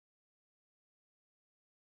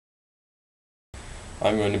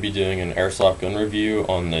I'm going to be doing an airsoft gun review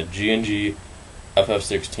on the G&G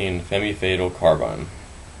FF16 Fatale Carbine.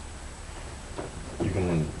 You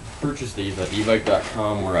can purchase these at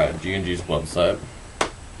evike.com or at G&G's website.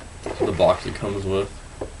 The box it comes with,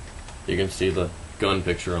 you can see the gun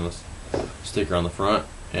picture on this sticker on the front,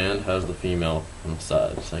 and has the female on the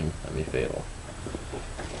side saying Fatale.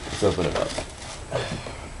 Let's open it up.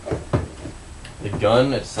 The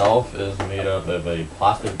gun itself is made up of a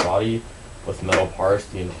plastic body with metal parts.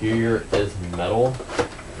 The interior is metal,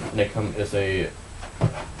 and it's a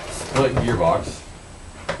split gearbox,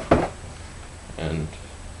 and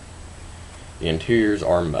the interiors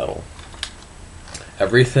are metal.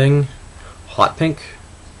 Everything hot pink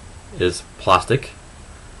is plastic.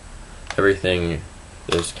 Everything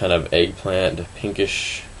is kind of eggplant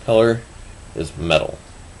pinkish color is metal.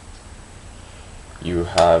 You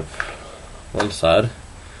have one side,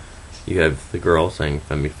 you have the girl saying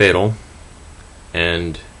Femme Fatale,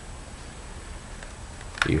 and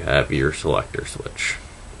you have your selector switch.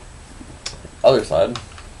 Other side,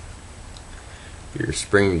 your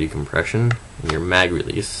spring decompression and your mag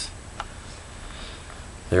release.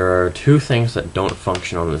 There are two things that don't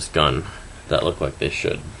function on this gun that look like they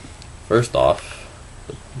should. First off,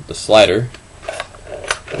 the slider,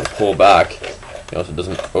 when you pull back, it also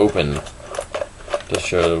doesn't open to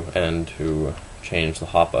show and to change the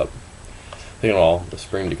hop up. Second of all, the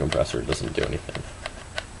spring decompressor doesn't do anything.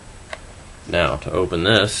 Now, to open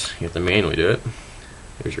this, you have to manually do it.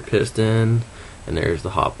 There's your piston, and there's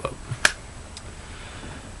the hop up.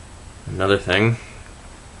 Another thing,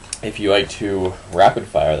 if you like to rapid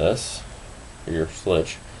fire this, or your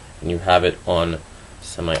switch, and you have it on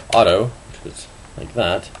semi-auto, which is like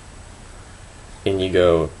that, and you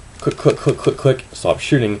go click, click, click, click, click, stop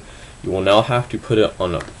shooting, you will now have to put it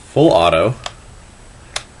on full auto,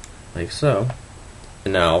 like so,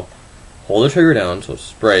 and now hold the trigger down so it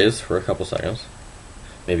sprays for a couple seconds,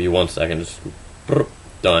 maybe 1 second, just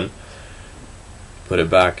done. Put it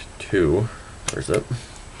back to, where's it,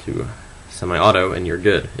 to semi-auto, and you're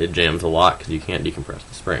good. It jams a lot because you can't decompress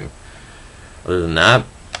the spring. Other than that,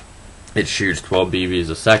 it shoots 12 BBs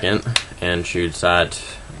a second and shoots at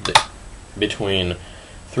between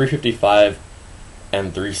 355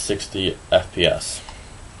 and 360 FPS.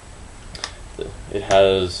 It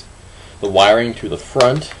has the wiring to the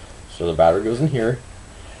front, so the battery goes in here.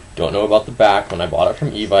 Don't know about the back. When I bought it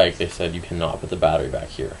from evike, they said you cannot put the battery back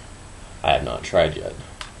here. I have not tried yet.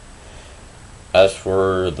 As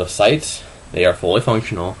for the sights, they are fully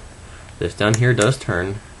functional. This down here does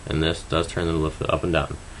turn, and this does turn and lift it up and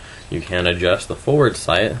down. You can adjust the forward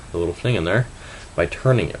sight, the little thing in there, by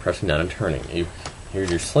turning it, pressing down and turning. Here's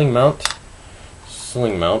your sling mount.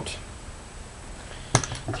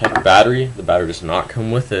 Type of battery. The battery does not come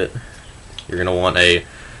with it. You're going to want a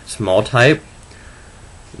small type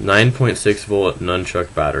 9.6 volt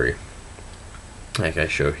nunchuck battery, like I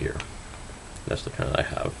show here. That's the kind I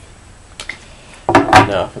have.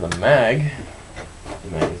 Now for the magazine,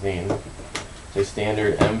 it's a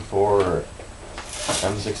standard M4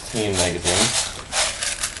 M16 magazine.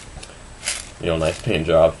 You know, nice paint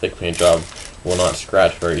job, thick paint job, will not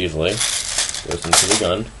scratch very easily. Goes into the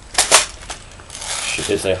gun.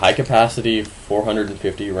 It's a high capacity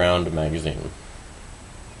 450 round magazine.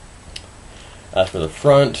 As for the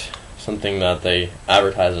front, something that they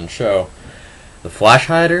advertise and show, the flash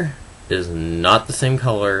hider is not the same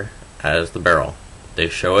color as the barrel. They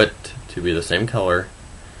show it to be the same color,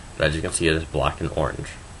 but as you can see it is black and orange.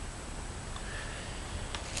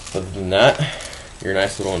 Other than that, your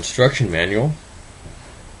nice little instruction manual,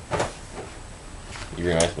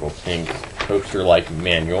 your nice little pink poster-like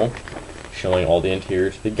manual showing all the interior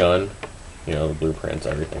to the gun, you know, the blueprints,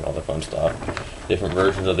 everything, all the fun stuff. Different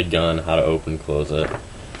versions of the gun, how to open, close it.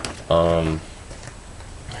 The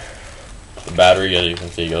battery, as you can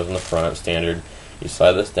see, goes in the front, standard. You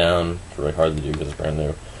slide this down, it's really hard to do because it's brand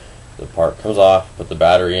new. The part comes off, put the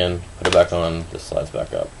battery in, put it back on, this slides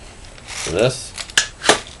back up. So this,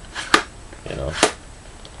 you know,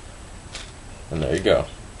 and there you go.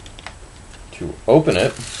 To open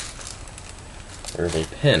it, there's a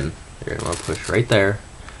pin. You're going to want to push right there.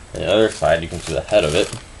 On the other side, you can see the head of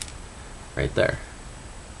it right there.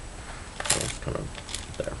 So it's kind of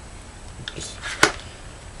there. Just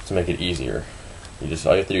to make it easier. All you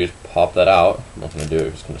have to do is pop that out. I'm not going to do it,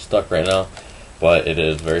 it's kind of stuck right now. But it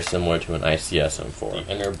is very similar to an ICS M4.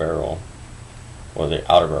 The inner barrel, or the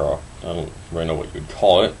outer barrel, I don't really know what you would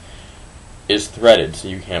call it, is threaded, so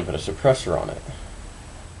you can put a suppressor on it.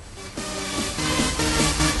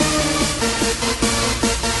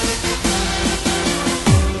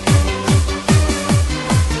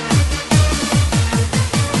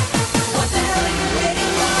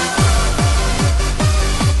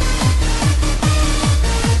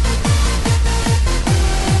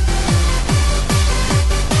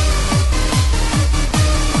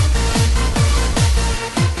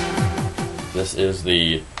 This is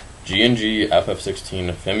the G&G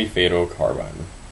FF16 Femme Carbine.